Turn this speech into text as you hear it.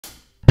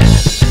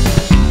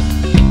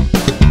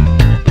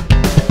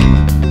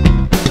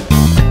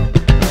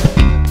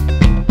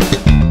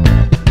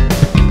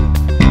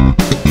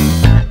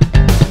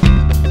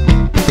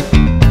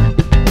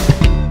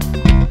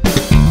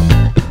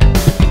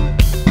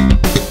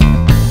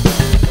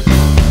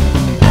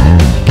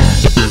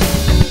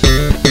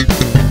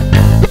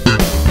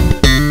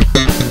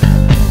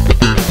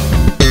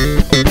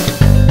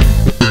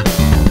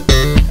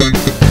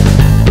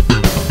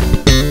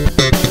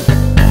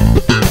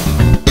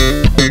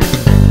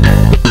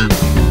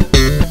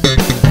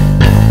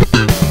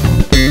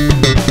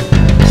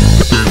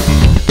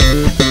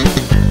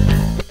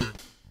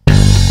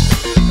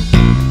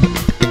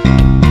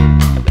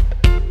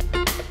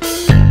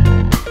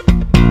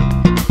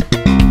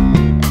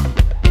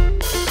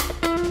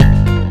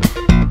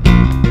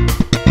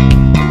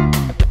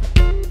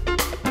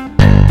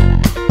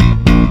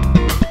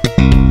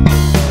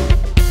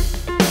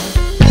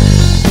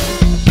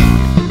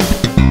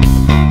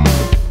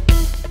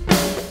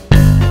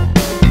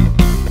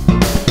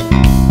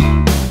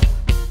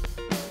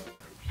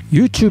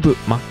YouTube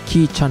マッキ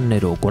ーチャンネ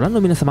ルをご覧の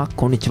皆様、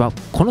こんにちは。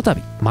この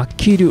度マッ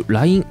キー流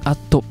LINE アッ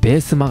トベ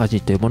ースマガジン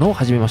というものを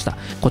始めました。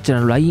こち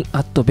らの LINE ア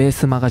ットベー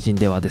スマガジン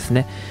ではです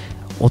ね、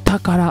お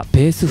宝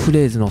ベースフ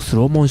レーズのス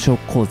ローモーション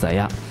講座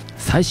や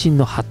最新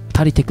のハッ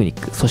タリテクニッ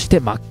ク、そして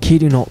マッキー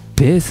流の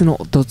ベースの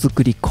音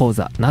作り講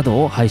座な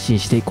どを配信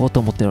していこうと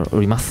思ってお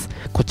ります。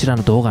こちら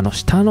の動画の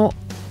下の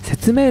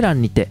説明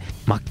欄にて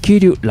マッキー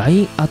流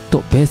LINE アッ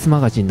トベースマ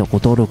ガジンのご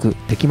登録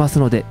できます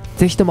ので、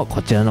ぜひとも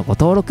こちらのご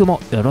登録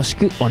もよろし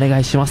くお願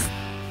いします。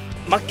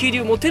マッキー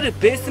流モテる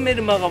ベースメ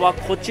ルマガは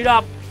こち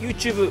ら。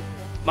 YouTube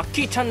マッ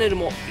キーチャンネル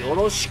もよ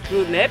ろし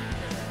くね。